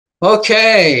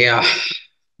Okay,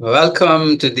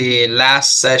 welcome to the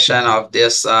last session of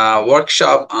this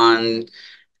workshop on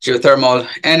geothermal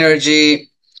energy.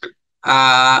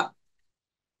 Uh,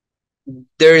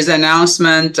 there is an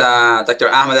announcement Dr.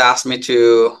 Ahmed asked me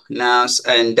to announce,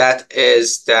 and that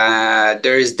is that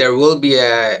there will be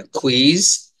a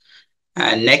quiz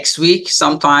next week,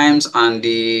 sometimes on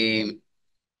the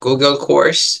Google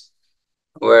course,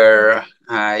 where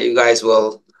you guys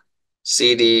will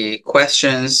see the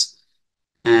questions,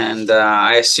 and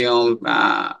I assume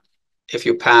if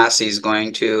you pass, he's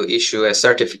going to issue a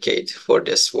certificate for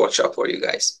this workshop for you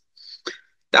guys.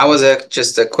 That was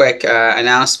just a quick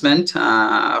announcement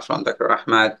from Dr.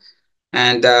 Ahmad.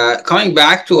 And coming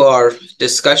back to our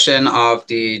discussion of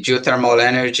the geothermal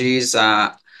energies,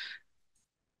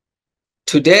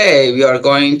 today we are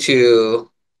going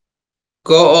to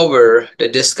go over the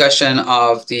discussion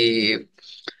of the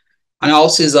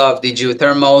analysis of the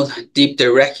geothermal deep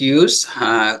direct use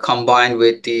combined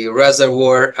with the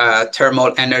reservoir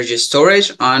thermal energy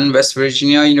storage on West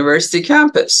Virginia University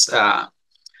campus.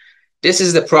 This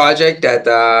is the project that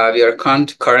we are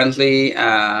currently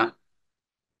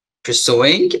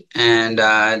pursuing,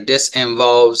 and this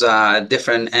involves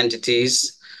different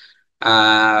entities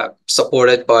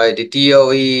supported by the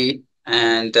DOE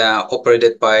and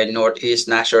operated by Northeast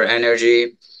Natural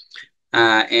Energy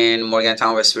in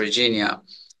Morgantown, West Virginia.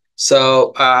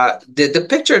 So the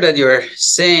picture that you're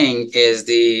seeing is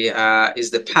the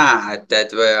pad that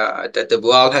the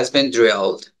well has been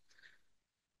drilled.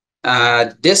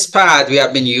 This pad, we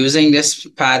have been using this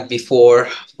pad before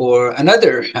for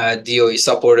another DOE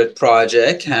supported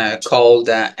project called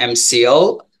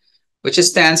MCL, which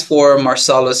stands for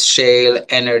Marcellus Shale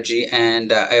Energy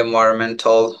and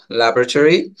Environmental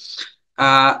Laboratory.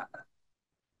 Uh,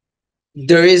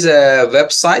 there is a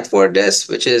website for this,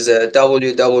 which is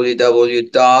www.mcl.org,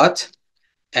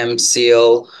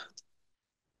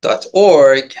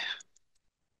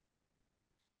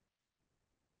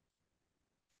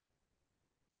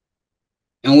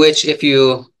 in which if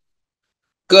you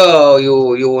go,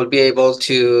 you will be able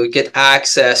to get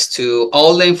access to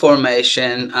all the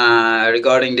information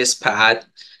regarding this pad.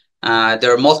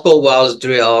 There are multiple wells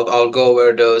drilled. I'll go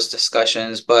over those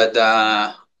discussions, but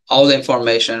all the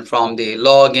information from the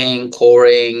logging,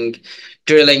 coring,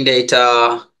 drilling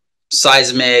data,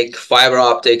 seismic, fiber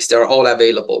optics, they're all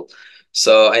available.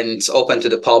 So, and it's open to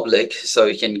the public, so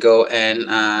you can go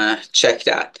and check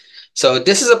that. So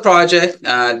this is a project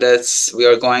that's we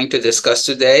are going to discuss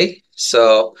today.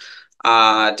 So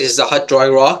this is a hot dry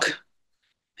rock,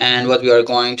 and what we are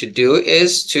going to do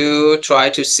is to try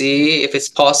to see if it's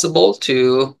possible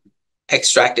to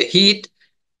extract the heat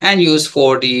and use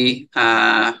for the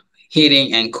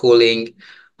heating and cooling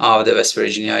of the West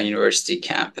Virginia University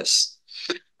campus.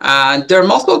 There are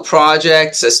multiple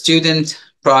projects, student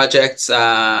projects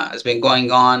has been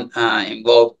going on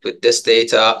involved with this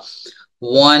data.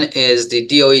 One is the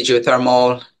DOE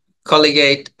Geothermal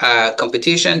Collegiate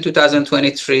Competition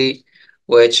 2023,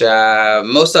 which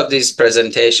most of these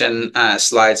presentation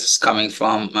slides is coming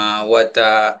from what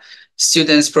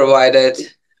students provided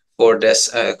for this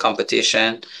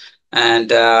competition.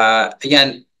 And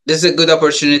again, this is a good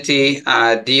opportunity.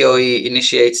 DOE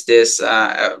initiates this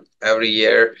every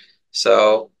year,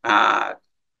 so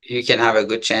you can have a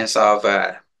good chance of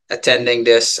attending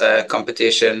this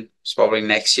competition. It's probably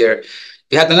next year.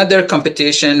 We had another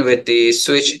competition with the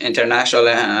Switch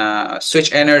International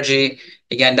Switch Energy.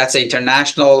 Again, that's an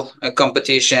international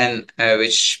competition,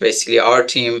 which basically our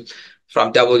team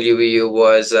from WVU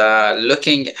was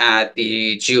looking at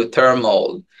the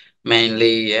geothermal,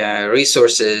 mainly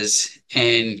resources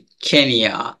in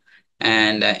Kenya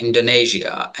and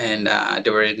Indonesia, and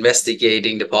they were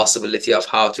investigating the possibility of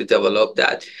how to develop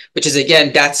that. Which is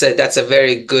again, that's a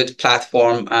very good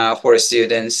platform for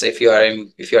students. If you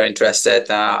are interested,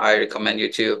 I recommend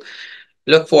you to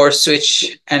look for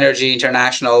Switch Energy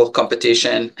International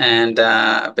competition, and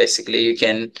basically you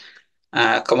can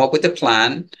come up with a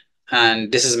plan.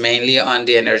 And this is mainly on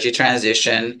the energy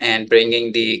transition and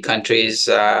bringing the countries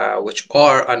which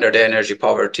are under the energy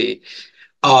poverty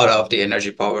out of the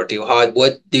energy poverty.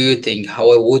 What do you think?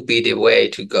 How it would be the way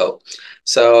to go?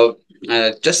 So,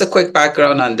 just a quick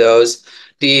background on those.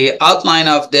 The outline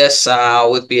of this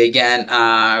would be again,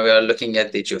 we are looking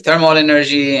at the geothermal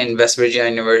energy in West Virginia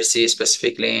University,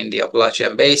 specifically in the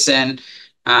Appalachian Basin.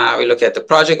 We look at the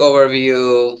project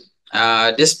overview.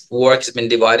 This work has been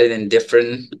divided in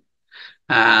different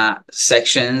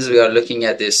sections. We are looking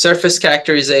at the surface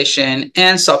characterization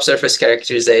and subsurface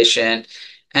characterization,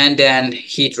 and then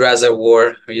heat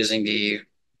reservoir using the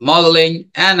modeling,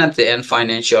 and at the end,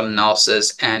 financial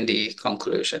analysis and the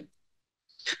conclusion.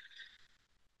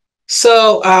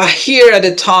 So here at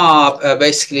the top,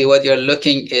 basically what you're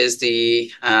looking is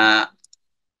the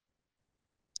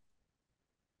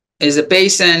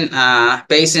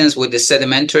basins with the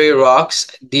sedimentary rocks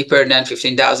deeper than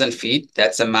 15,000 feet.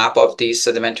 That's a map of these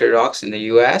sedimentary rocks in the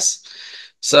US.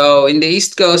 So in the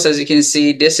East Coast, as you can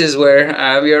see, this is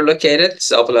where we are located,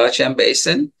 South Appalachian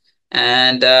Basin.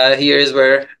 And here is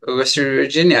where Western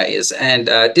Virginia is. And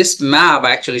this map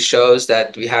actually shows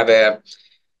that we have a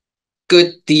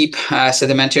good deep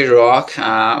sedimentary rock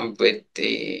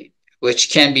which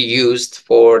can be used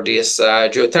for this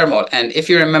geothermal. And if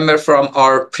you remember from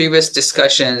our previous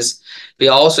discussions, we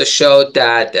also showed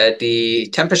that the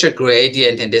temperature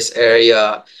gradient in this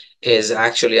area is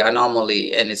actually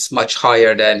anomaly and it's much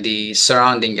higher than the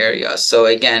surrounding area. So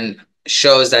again,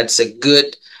 shows that it's a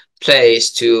good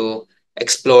place to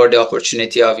explore the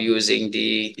opportunity of using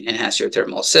the enhanced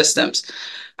geothermal systems.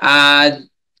 Uh,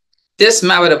 this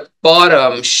map at the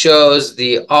bottom shows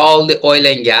all the oil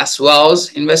and gas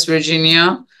wells in West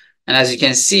Virginia. And as you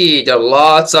can see, there are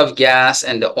lots of gas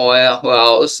and the oil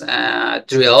wells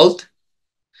drilled,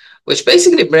 which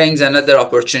basically brings another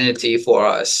opportunity for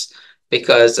us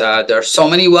because there are so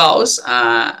many wells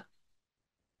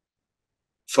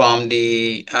from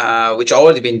the which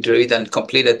already been drilled and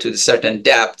completed to certain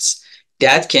depths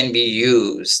that can be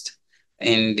used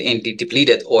in the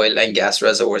depleted oil and gas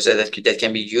reservoirs that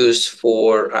can be used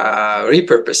for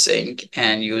repurposing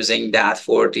and using that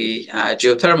for the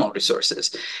geothermal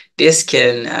resources. This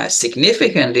can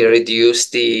significantly reduce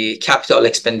the capital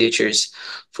expenditures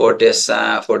for this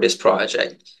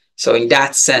project. So in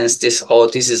that sense, this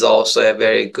is also a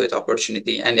very good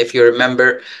opportunity. And if you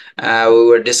remember, we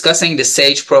were discussing the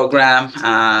SAGE program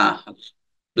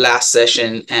last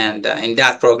session, and in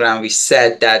that program, we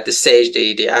said that the SAGE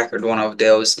they anchored one of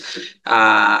those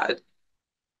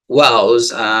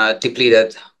wells,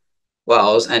 depleted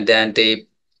wells, and then they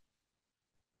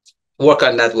work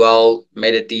on that well,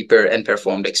 made it deeper, and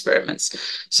performed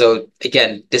experiments. So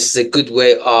again, this is a good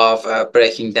way of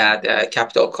breaking that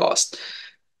capital cost.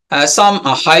 Some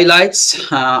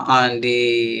highlights on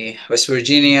the West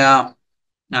Virginia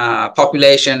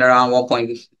population around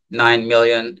 1.9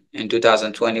 million in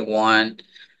 2021.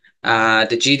 The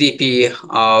GDP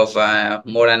of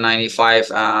more than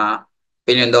 $95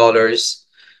 billion.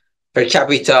 Per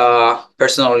capita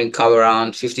personal income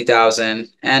around 50,000,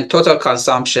 and total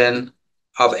consumption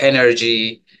of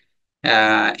energy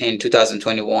in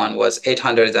 2021 was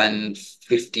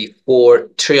 854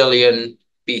 trillion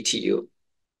BTU.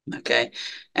 Okay,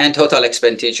 and total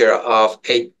expenditure of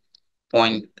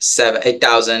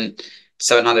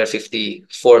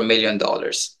 $8,754 million.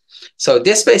 So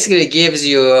this basically gives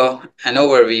you an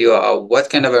overview of what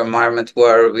kind of environment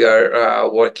where we are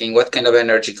working, what kind of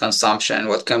energy consumption,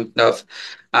 what kind of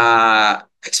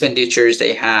expenditures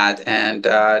they had, and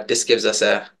this gives us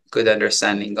a good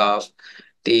understanding of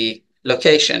the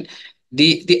location.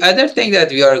 The other thing that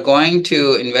we are going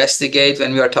to investigate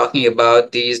when we are talking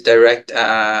about these direct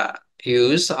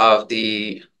use of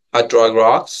the hot drug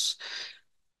rocks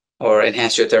or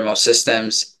enhanced geothermal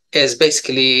systems is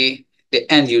basically the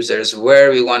end users,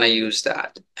 where we want to use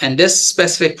that. And this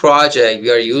specific project,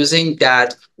 we are using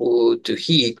that to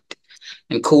heat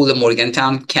and cool the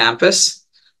Morgantown campus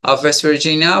of West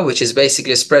Virginia, which is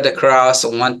basically spread across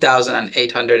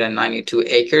 1,892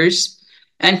 acres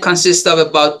and consists of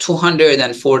about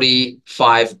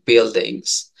 245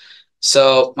 buildings.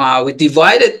 So we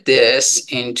divided this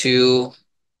into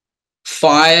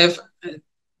 5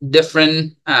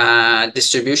 different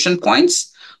distribution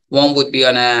points. One would be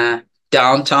on a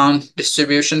downtown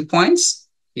distribution points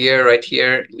here, right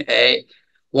here in A.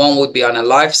 One would be on a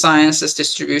life sciences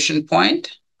distribution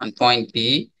point on point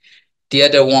B. The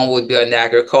other one would be on the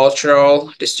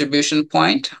agricultural distribution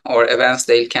point or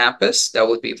Evansdale campus. That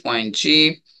would be point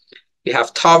G. We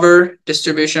have tower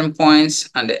distribution points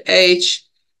on the H,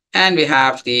 and we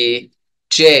have the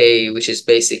J, which is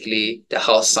basically the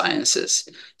health sciences.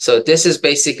 So this is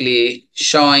basically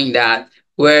showing that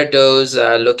where those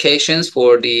locations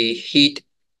for the heat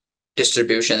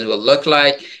distributions will look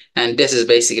like. And this is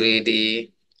basically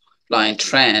the line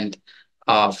trend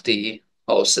of the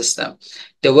whole system.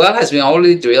 The well has been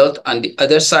already drilled on the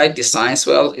other side. The science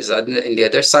well is on the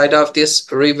other side of this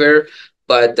river.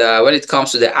 But when it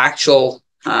comes to the actual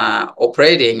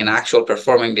operating and actual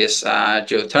performing this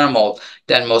geothermal,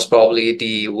 then most probably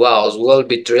the wells will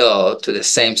be drilled to the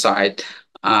same site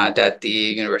that the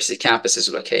university campus is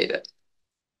located.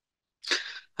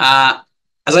 As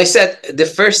I said, the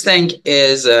first thing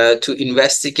is to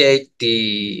investigate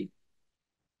the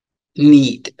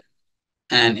need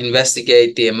and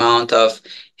investigate the amount of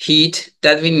heat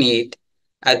that we need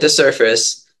at the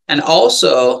surface and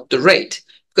also the rate,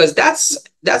 because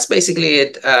that's basically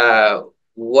it.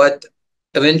 What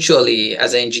eventually,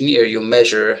 as an engineer, you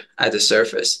measure at the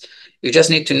surface. You just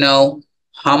need to know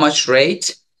how much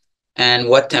rate and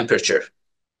what temperature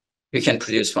you can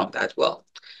produce from that well.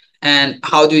 And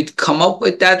how do you come up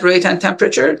with that rate and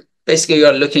temperature? Basically,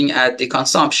 you're looking at the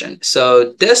consumption.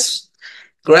 So this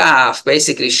graph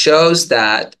basically shows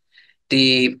that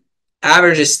the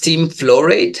average steam flow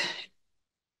rate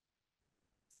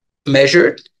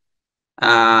measured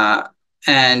uh,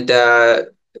 and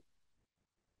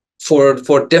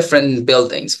for different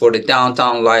buildings, for the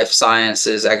downtown life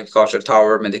sciences, agriculture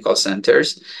tower, medical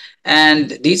centers,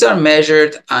 and these are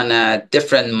measured on a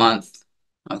different month.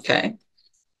 Okay,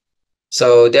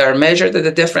 so they are measured at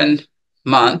a different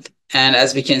month, and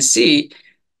as we can see,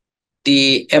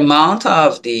 the amount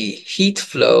of the heat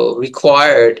flow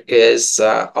required is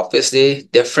obviously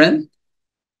different.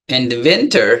 In the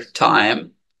winter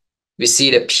time, we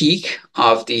see the peak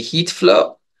of the heat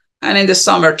flow, and in the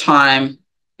summertime,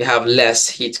 we have less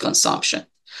heat consumption.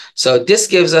 So this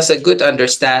gives us a good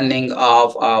understanding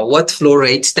of what flow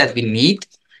rates that we need.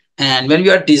 And when we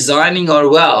are designing our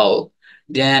well,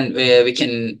 then we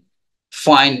can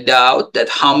find out that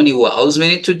how many wells we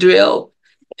need to drill.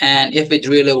 And if we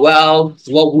drill a well,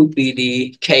 what would be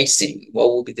the casing?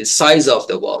 What would be the size of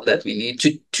the well that we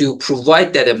need to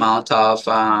provide that amount of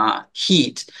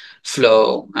heat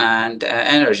flow and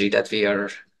energy that we are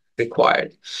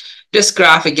required. This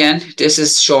graph again, this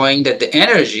is showing that the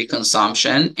energy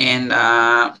consumption in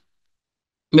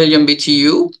million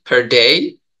BTU per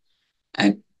day,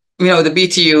 and the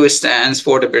BTU stands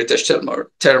for the British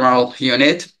thermal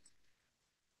unit,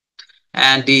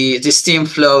 and the steam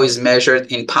flow is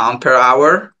measured in pound per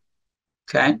hour.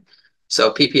 Okay,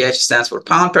 so pph stands for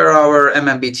pound per hour,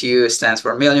 MMBTU stands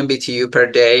for million BTU per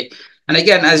day. And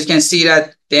again, as you can see,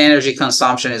 that the energy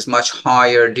consumption is much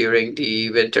higher during the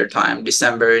winter time,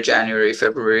 December, January,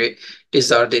 February.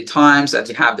 These are the times that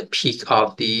we have the peak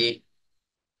of the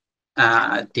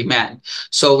demand.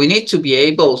 So we need to be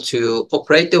able to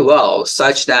operate the well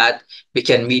such that we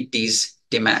can meet these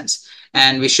demands.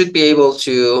 And we should be able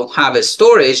to have a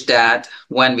storage that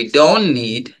when we don't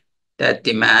need that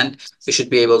demand, we should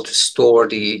be able to store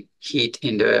the heat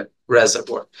in the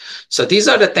reservoir. So these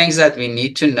are the things that we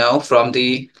need to know from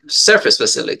the surface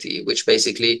facility, which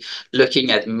basically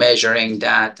looking at measuring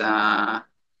that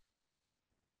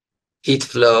heat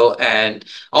flow and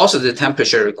also the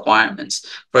temperature requirements.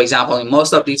 For example, in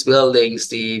most of these buildings,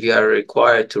 we are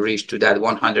required to reach to that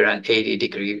 180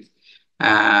 degree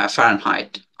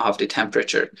Fahrenheit of the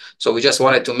temperature. So we just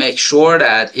wanted to make sure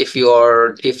that if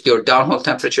your downhole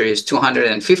temperature is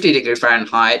 250 degree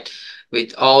Fahrenheit,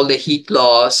 with all the heat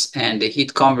loss and the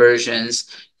heat conversions,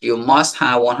 you must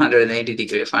have 180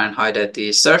 degree Fahrenheit at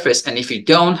the surface. And if you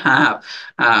don't have,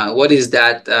 what is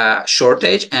that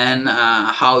shortage, and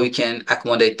how you can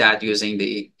accommodate that using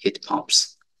the heat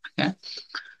pumps. Okay.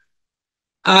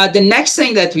 The next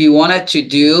thing that we wanted to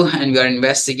do and we are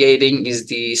investigating is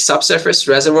the subsurface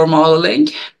reservoir modeling.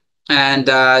 And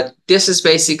this is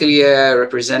basically a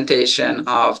representation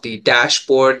of the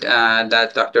dashboard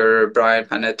that Dr. Ebrahim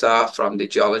Fathi from the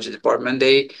geology department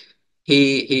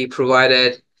he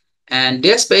provided. And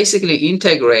this basically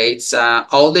integrates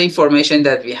all the information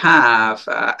that we have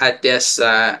at this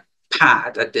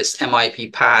pad, at this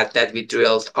MIP pad that we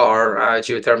drilled our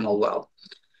geothermal well.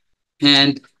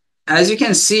 And as you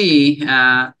can see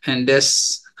in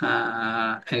this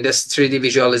 3D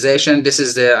visualization, this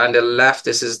is on the left,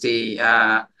 this is the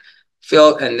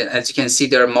field, and as you can see,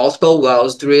 there are multiple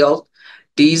wells drilled.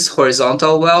 These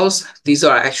horizontal wells, these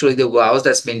are actually the wells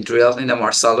that's been drilled in the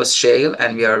Marcellus Shale,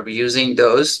 and we are using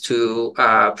those to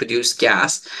produce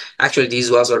gas. Actually, these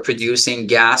wells are producing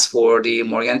gas for the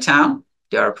Morgantown.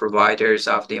 They are providers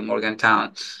of the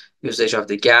Morgantown usage of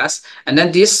the gas. And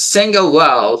then this single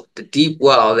well, the deep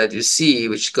well that you see,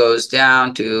 which goes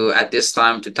down to, at this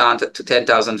time, to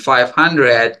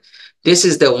 10,500, this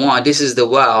is the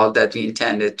well that we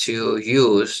intended to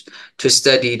use to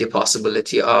study the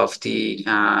possibility of the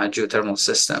geothermal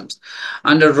systems.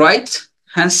 On the right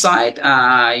hand side,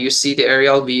 you see the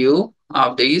aerial view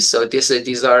of these. So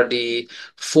these are the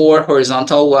 4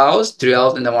 horizontal wells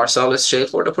drilled in the Marcellus Shale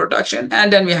for the production.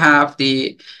 And then we have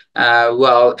the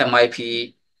well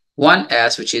MIP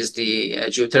 1S, which is the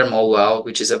geothermal well,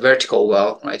 which is a vertical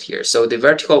well right here. So the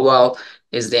vertical well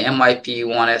is the MIP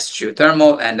 1S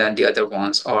geothermal, and then the other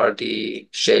ones are the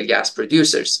shale gas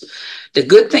producers. The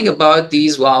good thing about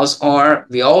these wells are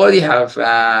we already have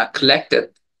collected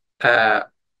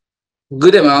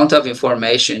good amount of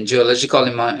information, geological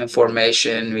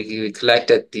information. We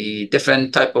collected the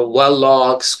different type of well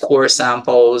logs, core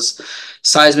samples,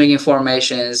 seismic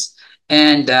informations,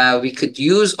 and we could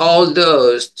use all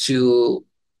those to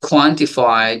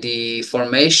quantify the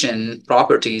formation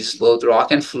properties, both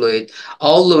rock and fluid,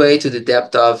 all the way to the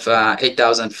depth of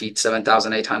 8,000 feet,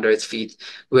 7,800 feet,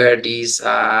 where these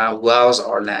wells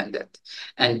are landed.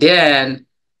 And then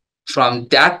from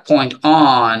that point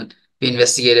on, we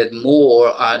investigated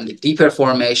more on the deeper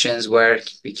formations where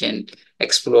we can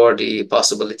explore the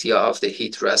possibility of the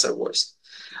heat reservoirs.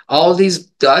 All these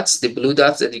dots, the blue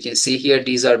dots that you can see here,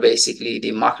 these are basically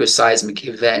the macroseismic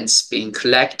events being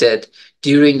collected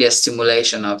during the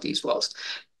stimulation of these wells.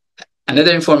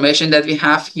 Another information that we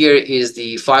have here is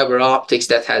the fiber optics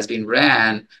that has been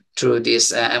ran through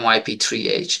this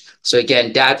MIP3H. So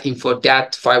again,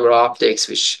 that fiber optics,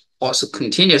 which also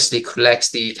continuously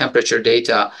collects the temperature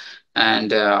data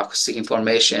and acoustic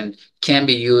information, can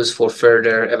be used for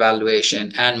further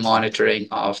evaluation and monitoring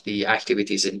of the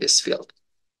activities in this field.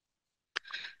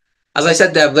 As I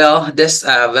said, this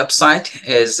website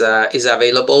is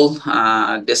available.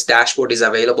 This dashboard is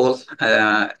available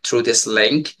through this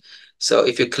link. So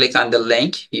if you click on the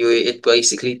link, it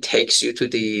basically takes you to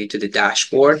the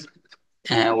dashboard,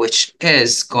 which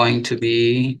is going to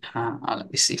be.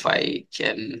 Let me see if I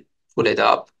can put it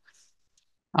up.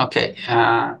 Okay.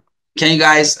 Can you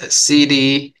guys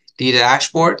see the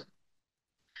dashboard?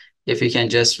 If you can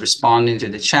just respond into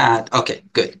the chat. Okay,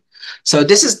 good. So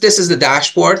this is the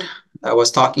dashboard I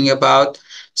was talking about.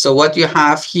 So what you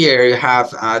have here, you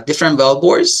have different well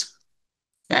bores,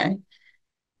 okay,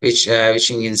 which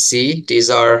you can see. These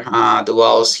are the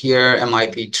wells here: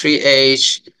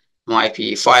 MIP3H,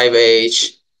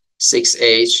 MIP5H,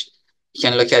 6H. You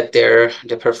can look at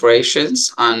the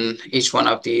perforations on each one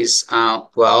of these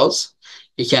wells.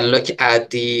 You can look at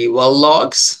the well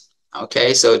logs.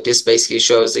 Okay, so this basically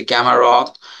shows the gamma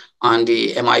rock on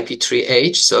the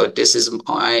MIP3H. So this is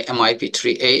my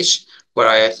MIP3H where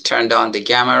I turned on the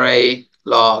gamma ray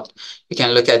log. You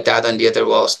can look at that on the other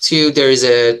wells too. There is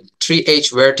a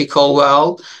 3H vertical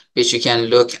well, which you can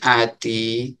look at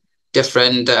the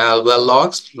different well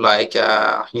logs, like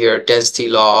here density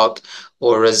log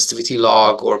or resistivity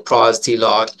log or porosity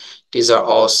log. These are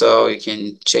also, you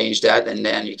can change that, and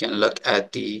then you can look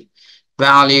at the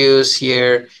values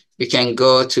here. You can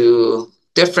go to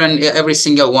every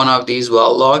single one of these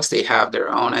well logs, they have their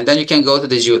own. And then you can go to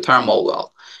the geothermal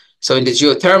well. So in the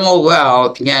geothermal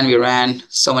well, again, we ran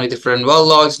so many different well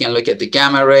logs. You can look at the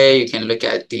gamma ray. You can look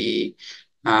at the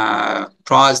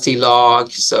porosity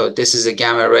log. So this is a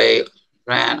gamma ray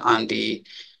ran on the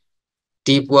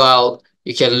deep well.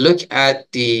 You can look at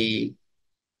the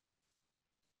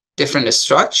different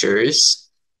structures.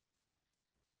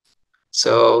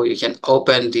 So you can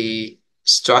open the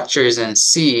structures and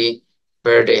see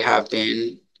where they have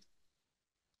been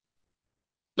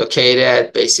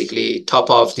located, basically top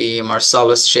of the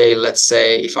Marcellus Shale, let's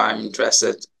say, if I'm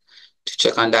interested to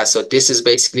check on that. So this is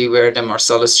basically where the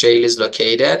Marcellus Shale is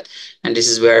located, and this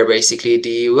is where basically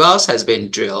the wells has been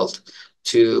drilled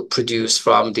to produce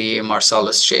from the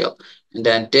Marcellus Shale. And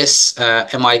then this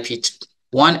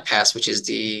MIP1S, which is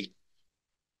the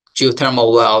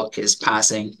geothermal well, is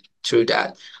passing through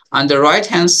that. On the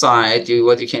right-hand side,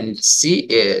 what you can see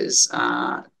is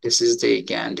this is the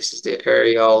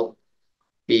aerial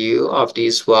view of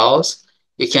these wells.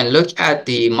 You can look at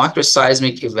the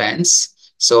microseismic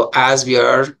events. So as we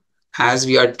are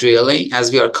drilling, as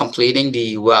we are completing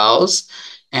the wells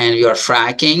and we are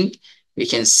fracking, we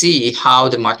can see how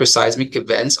the microseismic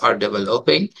events are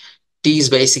developing. These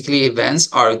basically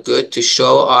events are good to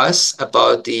show us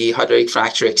about the hydraulic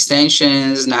fracture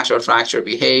extensions, natural fracture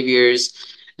behaviors,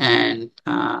 and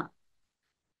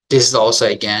this is also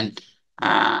again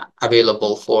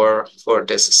available for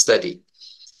this study.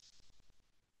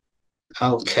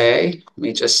 Okay, let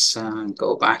me just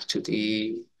go back to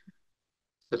the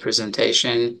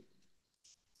presentation.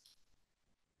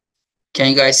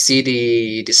 Can you guys see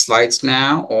the slides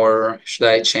now, or should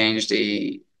I change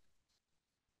the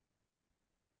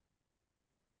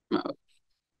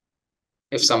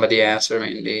if somebody answer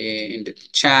me in the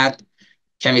chat?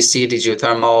 Can we see the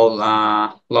geothermal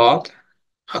log?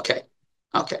 Okay,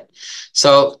 okay.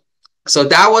 So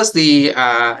that was the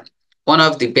one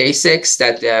of the basics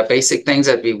basic things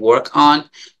that we work on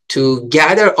to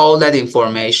gather all that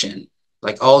information,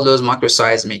 like all those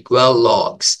microseismic well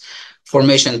logs,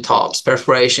 formation tops,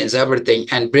 perforations, everything,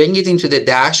 and bring it into the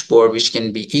dashboard, which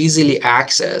can be easily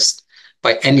accessed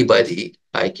by anybody.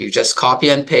 Like you just copy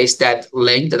and paste that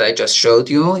link that I just showed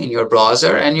you in your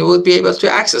browser, and you will be able to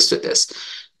access to this.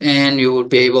 and you will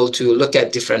be able to look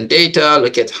at different data,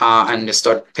 look at how, and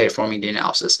start performing the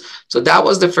analysis. So that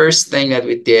was the first thing that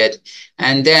we did.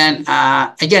 And then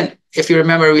again, if you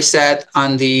remember, we said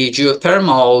on the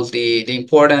geothermal, the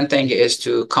important thing is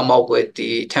to come up with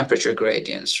the temperature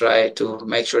gradients, right? To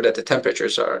make sure that the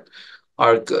temperatures are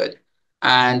good.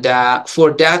 And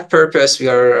for that purpose, we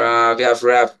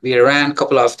ran a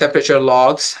couple of temperature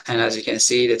logs, and as you can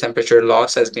see, the temperature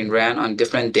logs has been ran on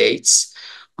different dates.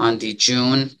 On the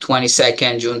June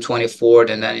 22nd, June 24th,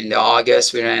 and then in the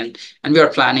August we ran, and we are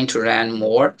planning to run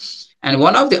more. And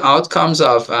one of the outcomes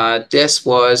of this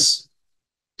was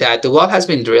that the well has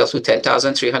been drilled to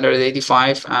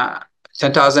 10,385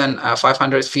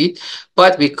 10,500 feet,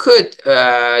 but we could,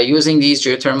 using these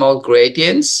geothermal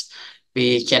gradients,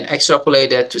 we can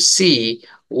extrapolate it to see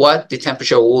what the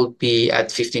temperature will be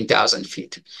at 15,000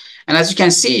 feet. And as you can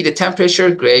see, the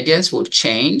temperature gradients will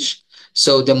change.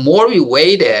 So the more we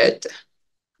waited,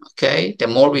 okay, the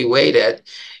more we waited,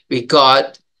 we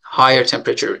got higher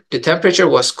temperature. The temperature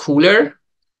was cooler,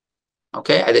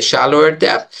 okay, at a shallower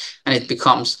depth, and it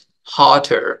becomes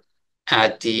hotter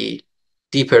at the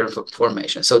deeper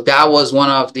formation. So that was one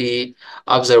of the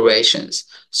observations.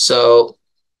 So,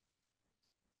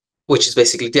 which is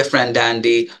basically different than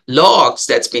the logs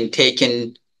that's been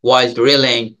taken while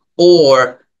drilling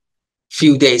or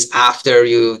few days after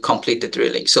you complete the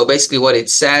drilling. So basically what it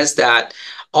says that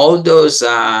all those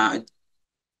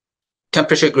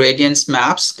temperature gradients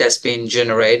maps that's been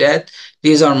generated,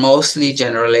 these are mostly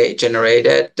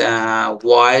generated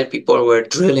while people were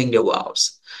drilling the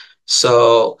wells.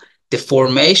 So the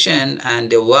formation and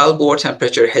the well bore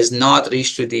temperature has not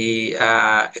reached to the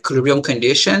equilibrium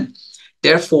condition.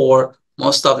 Therefore,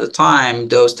 most of the time,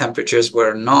 those temperatures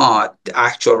were not the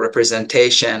actual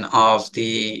representation of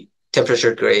the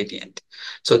temperature gradient.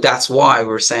 So that's why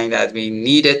we're saying that we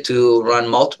needed to run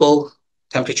multiple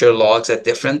temperature logs at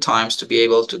different times to be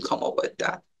able to come up with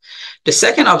that. The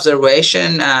second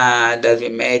observation that we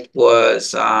made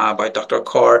was by Dr.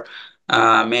 Carr,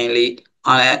 mainly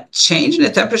on a change in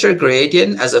the temperature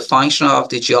gradient as a function of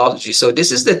the geology. So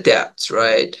this is the depth,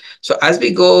 right? So as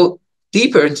we go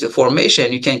deeper into the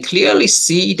formation, you can clearly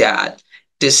see that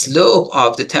the slope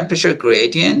of the temperature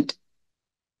gradient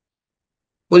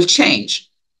will change.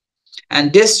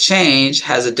 And this change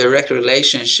has a direct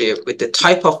relationship with the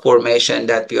type of formation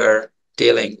that we are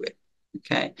dealing with.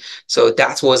 Okay, so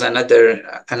that was another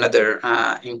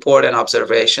important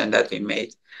observation that we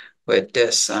made with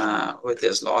this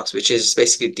logs, which is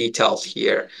basically detailed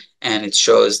here, and it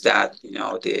shows that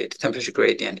the temperature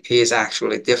gradient is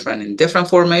actually different in different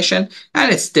formation,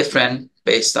 and it's different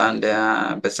based on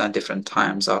different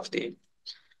times of the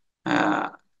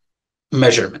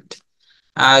measurement.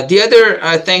 The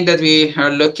other thing that we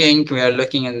are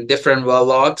looking in different well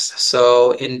logs.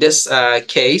 So in this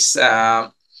case,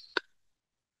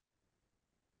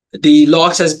 the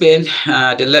logs has been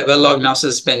the well log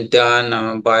analysis has been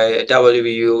done by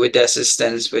WVU with the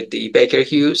assistance with the Baker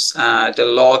Hughes. The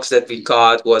logs that we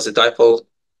got was a dipole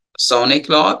sonic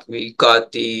log. We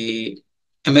got the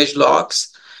image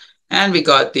logs, and we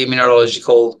got the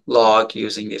mineralogical log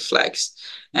using the flex.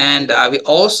 And we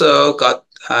also got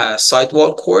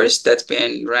sidewall cores that's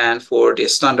been ran for the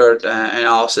standard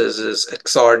analysis is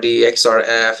XRD,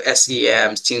 XRF,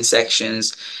 SEMs, thin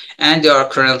sections, and they are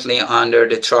currently under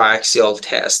the triaxial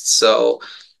test. So,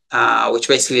 which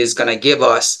basically is going to give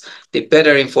us the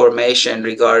better information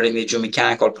regarding the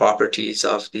geomechanical properties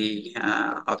of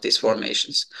these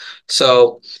formations.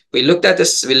 So we looked at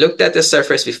this. We looked at the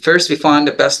surface. We found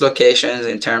the best locations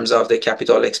in terms of the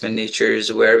capital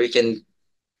expenditures where we can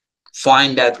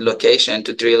find that location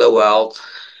to drill a well.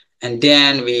 And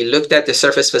then we looked at the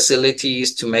surface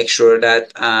facilities to make sure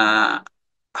that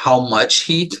how much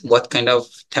heat, what kind of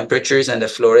temperatures and the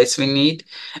flow rates we need.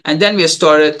 And then we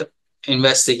started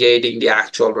investigating the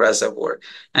actual reservoir.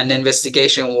 And the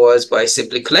investigation was by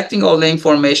simply collecting all the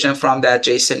information from the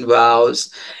adjacent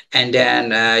wells, and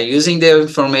then using the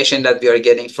information that we are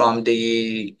getting from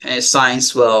the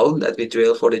science well that we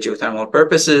drill for the geothermal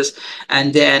purposes,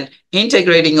 and then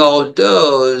integrating all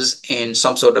those in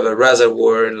some sort of a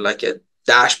reservoir, like a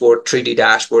dashboard, 3D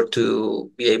dashboard, to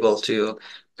be able to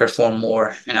perform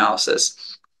more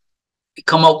analysis. We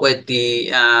come up with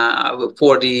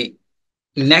for the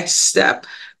next step,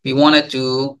 we wanted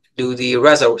to do the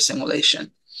reservoir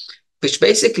simulation, which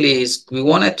basically is we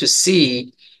wanted to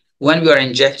see when we are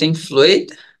injecting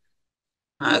fluid,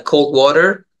 cold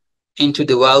water into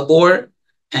the wellbore,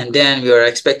 and then we are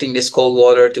expecting this cold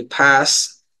water to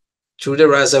pass through the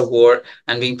reservoir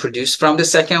and being produced from the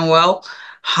second well,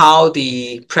 how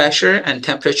the pressure and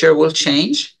temperature will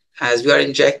change as we are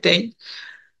injecting.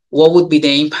 what would be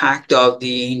the impact of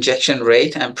the injection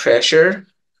rate and pressure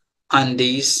on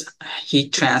these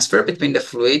heat transfer between the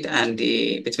fluid and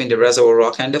between the reservoir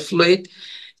rock and the fluid,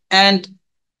 and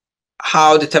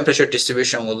how the temperature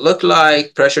distribution would look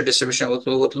like, pressure distribution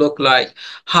would look like,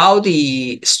 how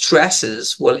the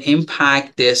stresses will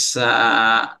impact this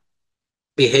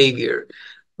behavior.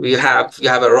 You have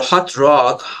a hot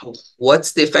rock.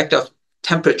 What's the effect of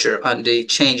temperature on the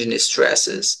change in the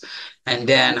stresses? And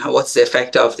then what's the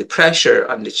effect of the pressure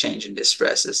on the change in the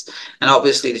stresses? And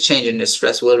obviously the change in the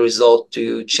stress will result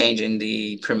to change in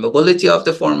the permeability of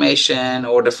the formation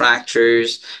or the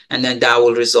fractures, and then that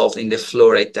will result in the flow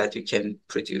rate that you can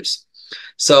produce.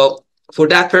 So for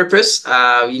that purpose,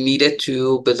 we needed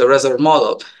to build a reservoir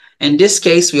model. In this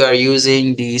case, we are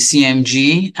using the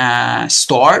CMG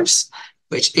stars,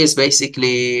 which is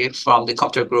basically from the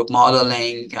computer group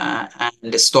modeling, and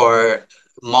the star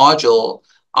module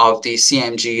of the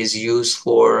CMG is used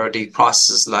for the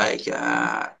processes like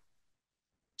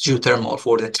geothermal,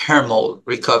 for the thermal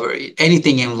recovery,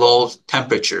 anything involved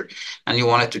temperature, and you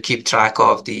wanted to keep track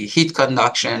of the heat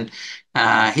conduction,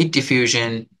 heat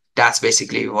diffusion. That's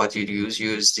basically what you'd use.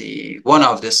 Use the one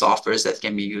of the softwares that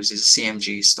can be used is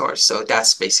CMG stars. So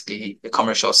that's basically the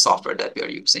commercial software that we are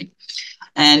using.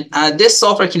 And this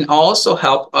software can also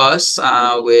help us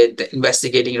with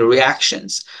investigating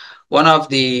reactions. One of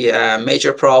the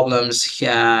major problems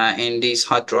in these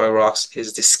hot dry rocks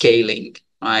is the scaling,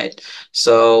 right?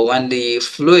 So when the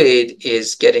fluid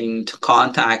is getting into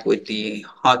contact with the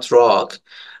hot rock,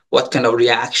 what kind of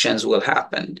reactions will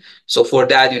happen? So for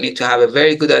that, you need to have a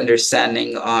very good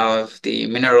understanding of the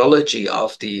mineralogy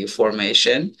of the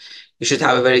formation. You should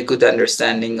have a very good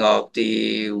understanding of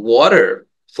the water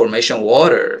formation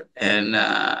water and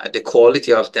the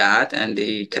quality of that, and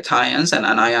the cations and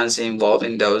anions involved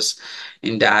in those,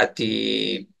 in that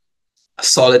the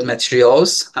solid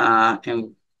materials that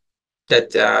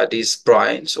these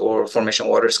brines or formation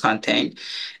waters contain,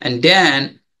 and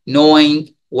then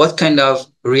knowing what kind of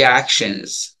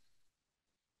reactions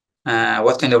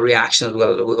will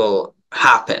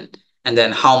happen, and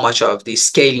then how much of the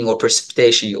scaling or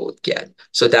precipitation you would get.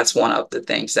 So that's one of the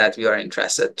things that we are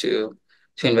interested to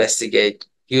investigate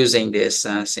using this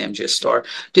CMG star.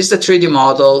 This is a 3D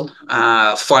model,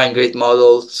 fine grid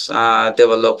models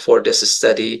developed for this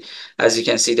study. As you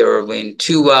can see, there have been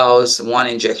 2 wells, 1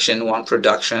 injection, 1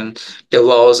 production. The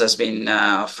wells has been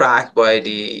fracked by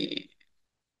the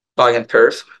plug and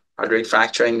perf hydraulic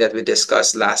fracturing that we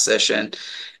discussed last session.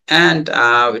 And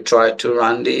we try to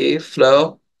run the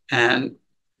flow and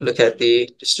look at the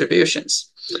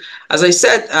distributions. As I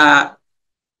said,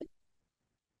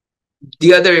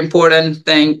 the other important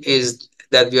thing is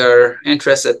that we are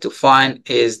interested to find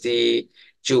is the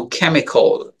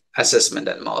geochemical assessment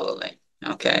and modeling.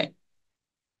 Okay.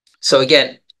 So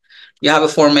again, you have a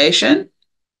formation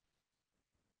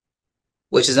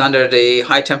which is under the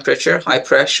high temperature, high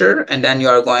pressure, and then you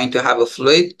are going to have a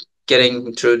fluid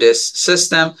getting through this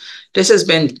system. This has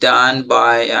been done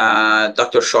by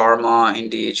Dr. Sharma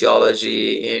in the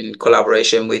geology in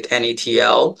collaboration with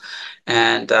NETL.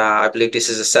 And I believe this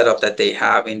is a setup that they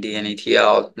have in the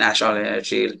NETL, National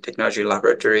Energy Technology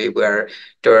Laboratory, where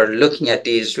they're looking at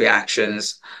these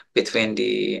reactions between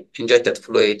the injected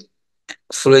fluid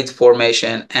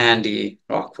formation and the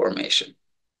rock formation.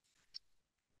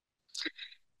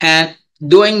 And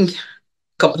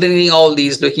completing all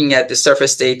these, looking at the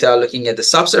surface data, looking at the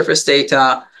subsurface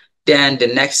data, then the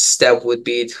next step would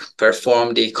be to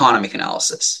perform the economic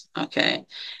analysis. Okay.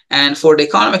 And for the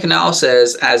economic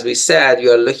analysis, as we said, you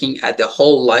are looking at the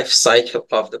whole life cycle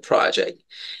of the project.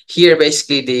 Here,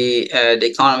 basically, the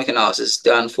economic analysis is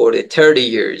done for the 30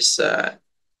 years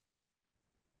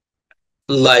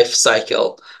life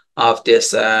cycle of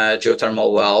this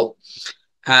geothermal well.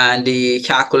 And the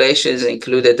calculations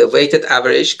included the weighted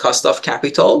average cost of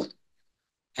capital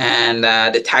and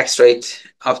the tax rate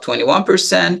of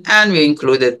 21%. And we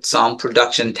included some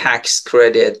production tax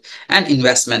credit and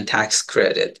investment tax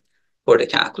credit for the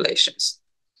calculations.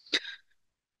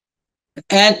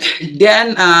 And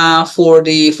then for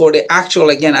the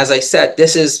actual, again, as I said,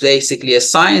 this is basically a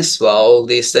science well.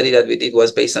 The study that we did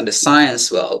was based on the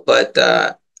science well. But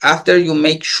after you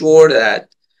make sure that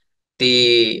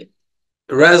the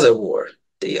reservoir,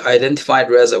 the identified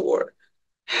reservoir,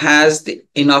 has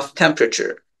enough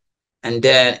temperature, and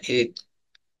then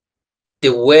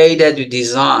the way that you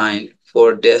design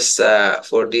for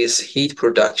this heat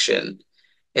production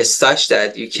is such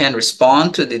that you can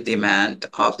respond to the demand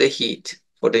of the heat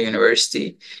for the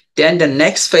university. Then the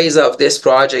next phase of this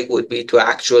project would be to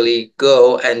actually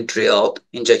go and drill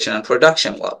injection and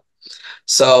production well.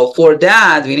 So for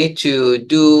that, we need to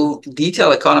do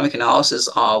detailed economic analysis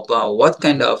of what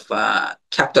kind of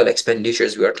capital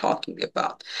expenditures we are talking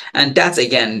about. And that's,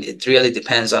 again, it really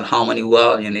depends on how many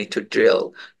wells you need to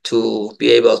drill to be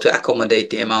able to accommodate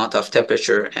the amount of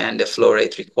temperature and the flow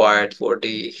rate required for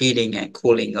the heating and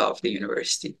cooling of the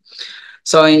university.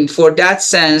 So for that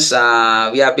sense,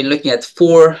 we have been looking at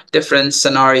 4 different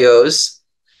scenarios,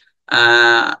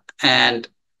 and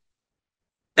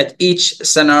at each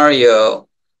scenario,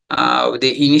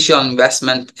 the initial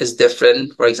investment is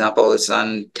different. For example, it's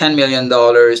on $10 million,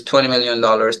 $20 million,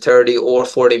 $30 or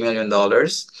 $40 million.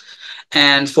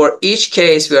 And for each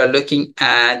case, we are looking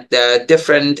at the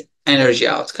different energy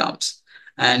outcomes.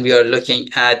 And we are looking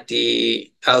at the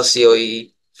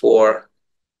LCOE for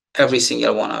every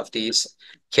single one of these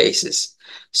cases.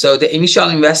 So the initial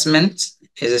investment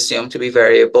is assumed to be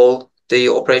variable. The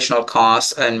operational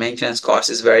cost and maintenance cost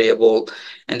is variable,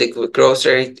 and the growth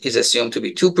rate is assumed to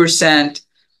be 2%.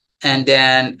 And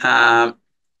then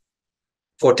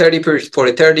for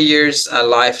the 30 years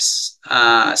life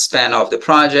span of the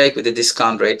project with a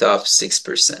discount rate of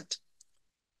 6%.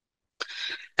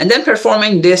 And then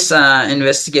performing these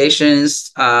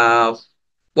investigations,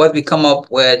 what we come up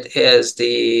with is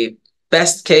the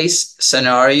best case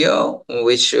scenario,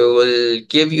 which will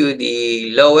give you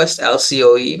the lowest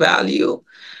LCOE value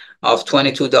of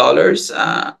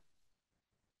 $22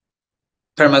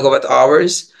 per megawatt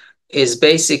hours. Is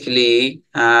basically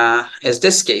is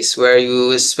this case where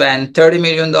you spend $30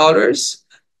 million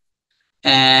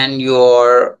and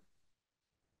you're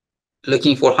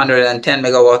looking for 110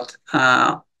 megawatt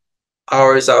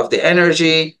hours of the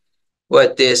energy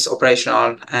with this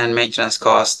operational and maintenance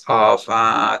cost of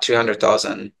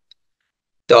 $300,000.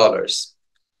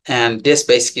 And this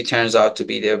basically turns out to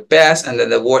be the best. And then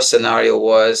the worst scenario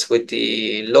was with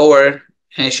the lower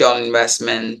initial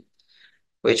investment,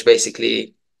 which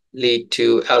basically lead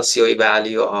to LCOE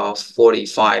value of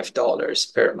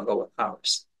 $45 per megawatt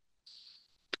hours.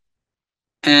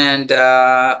 And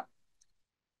as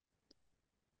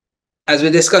we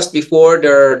discussed before,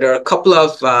 there are a couple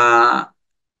of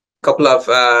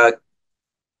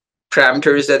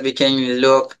parameters that we can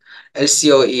look.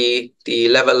 LCOE, the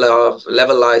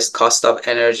levelized cost of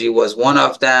energy, was one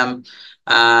of them.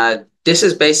 This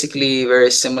is basically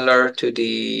very similar to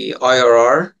the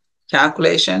IRR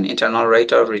calculation, internal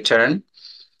rate of return.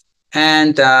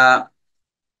 And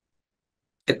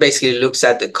it basically looks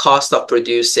at the cost of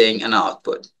producing an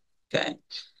output. Okay.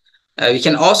 We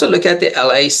can also look at the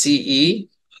LACE.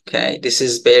 Okay. This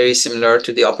is very similar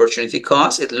to the opportunity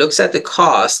cost. It looks at the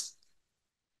cost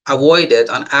avoided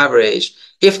on average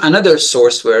if another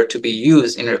source were to be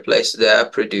used in replace the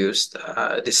produced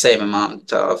the same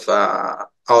amount of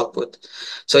output.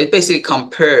 So it basically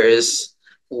compares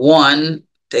one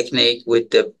technique with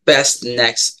the best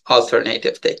next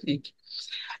alternative technique.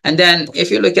 And then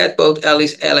if you look at both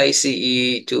LACE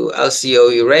to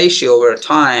LCOE ratio over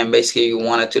time, basically you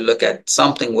wanted to look at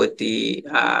something with the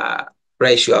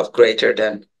ratio of greater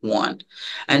than 1.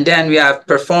 And then we have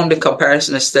performed a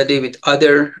comparison study with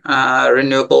other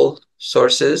renewable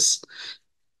sources,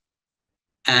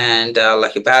 and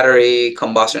like a battery,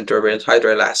 combustion turbines,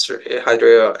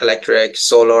 hydroelectric,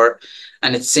 solar.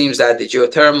 And it seems that the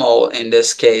geothermal in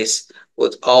this case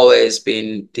would always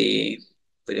be the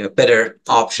better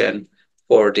option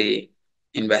for the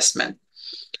investment.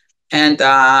 And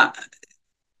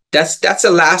that's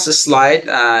the last slide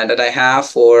that I have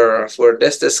for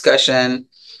this discussion.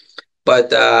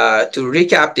 But to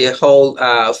recap the whole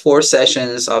 4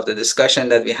 sessions of the discussion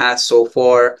that we had so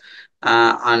far,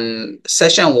 on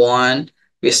session 1,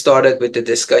 we started with the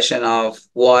discussion of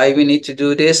why we need to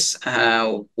do this,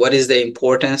 what is the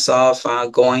importance of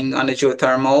going on the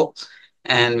geothermal,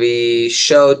 and we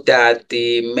showed that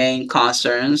the main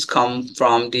concerns come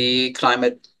from the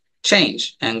climate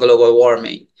change and global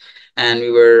warming. And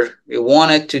we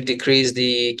wanted to decrease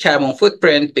the carbon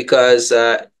footprint because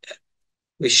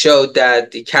we showed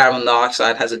that the carbon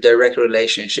dioxide has a direct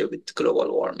relationship with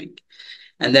global warming.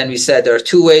 And then we said there are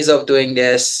 2 ways of doing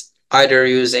this, either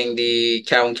using the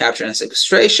carbon capture and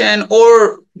sequestration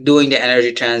or doing the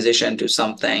energy transition to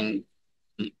something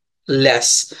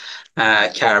less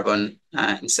carbon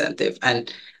incentive.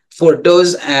 And for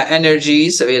those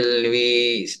energies,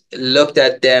 we looked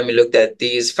at them, we looked at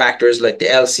these factors like the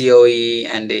LCOE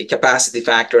and the capacity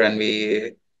factor, and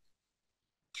we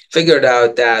figured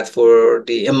out that for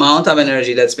the amount of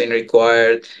energy that's been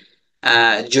required,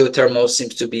 geothermal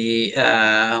seems to be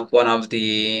one of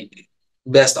the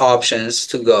best options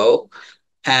to go.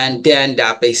 And then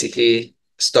that basically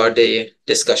start the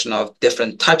discussion of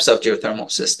different types of geothermal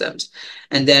systems.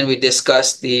 And then we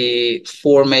discussed the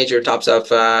four major types of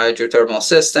geothermal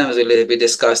systems. We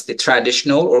discussed the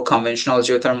traditional or conventional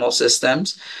geothermal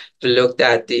systems. We looked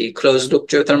at the closed loop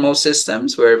geothermal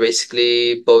systems, where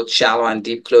basically both shallow and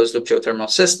deep closed loop geothermal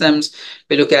systems.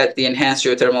 We look at the enhanced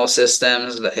geothermal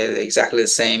systems, exactly the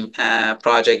same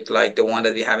project like the one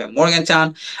that we have in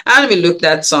Morgantown. And we looked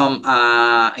at some,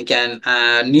 again,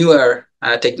 newer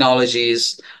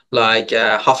technologies like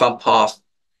Huff and Puff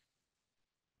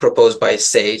proposed by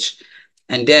Sage.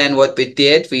 And then what we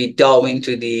did, we delve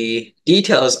into the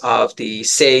details of the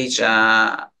Sage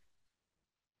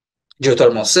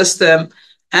geothermal system.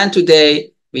 And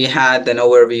today we had an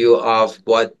overview of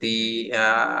what the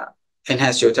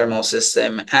enhanced geothermal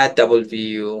system at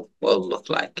WVU will look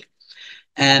like.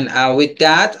 And with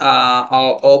that,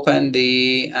 I'll open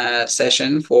the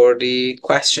session for the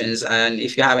questions. And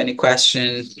if you have any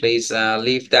questions, please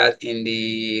leave that in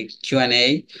the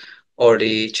Q&A or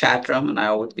the chat room, and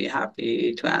I would be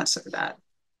happy to answer that.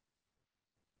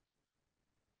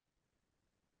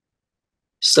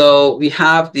 So we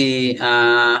have the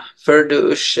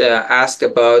Ferdush asked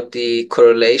about the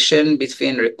correlation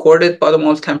between recorded bottom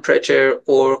hole temperature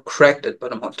or corrected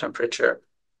bottom hole temperature.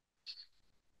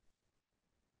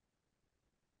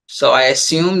 So I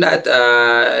assume that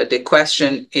the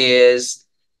question is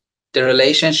the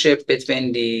relationship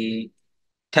between the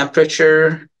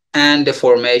temperature and the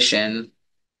formation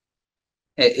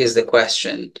is the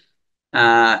question.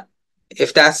 Uh,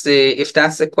 if that's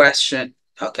the question,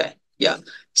 okay, yeah.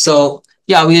 So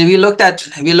yeah, we looked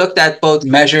at both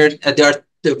measured. There are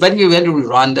when we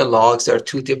run the logs, there are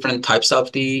two different types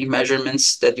of the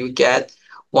measurements that you get.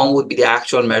 One would be the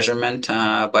actual measurement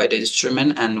by the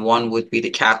instrument, and one would be the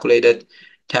calculated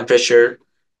temperature.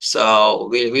 So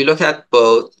we look at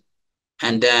both,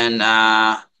 and then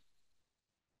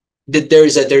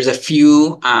there's a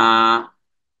few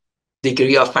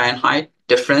degree of Fahrenheit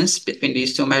difference between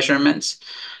these two measurements.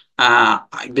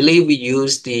 I believe we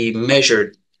use the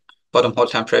measured bottom hole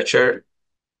temperature,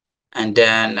 and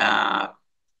then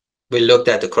we looked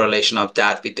at the correlation of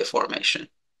that with the formation.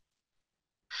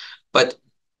 But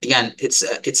again,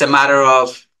 it's a matter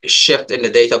of shift in the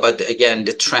data, but again,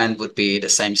 the trend would be the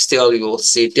same. Still, you will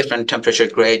see different temperature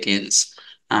gradients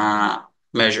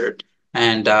measured,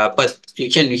 and but you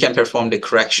can perform the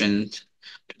correction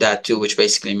to that too, which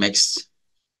basically makes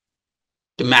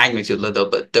the magnitude a little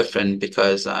bit different,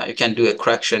 because you can do a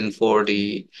correction for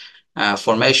the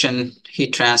formation,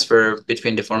 heat transfer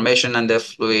between the formation and the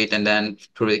fluid, and then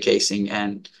through the casing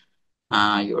and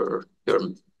your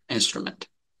instrument.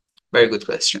 Very good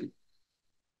question.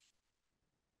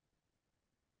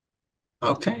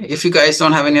 Okay, if you guys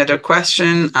don't have any other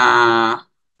question, oh,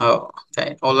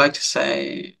 okay, I would like to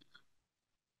say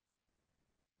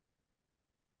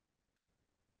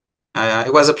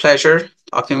it was a pleasure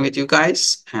talking with you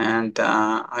guys, and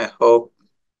I hope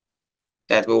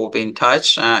that we will be in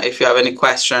touch. If you have any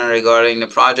question regarding the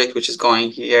project which is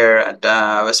going here at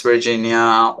West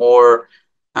Virginia, or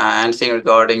anything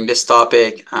regarding this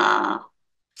topic,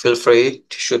 feel free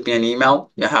to shoot me an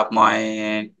email. You have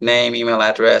my name, email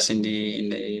address in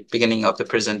the beginning of the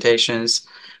presentations.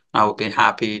 I will be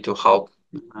happy to help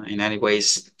in any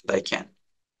ways that I can.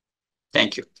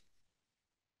 Thank you.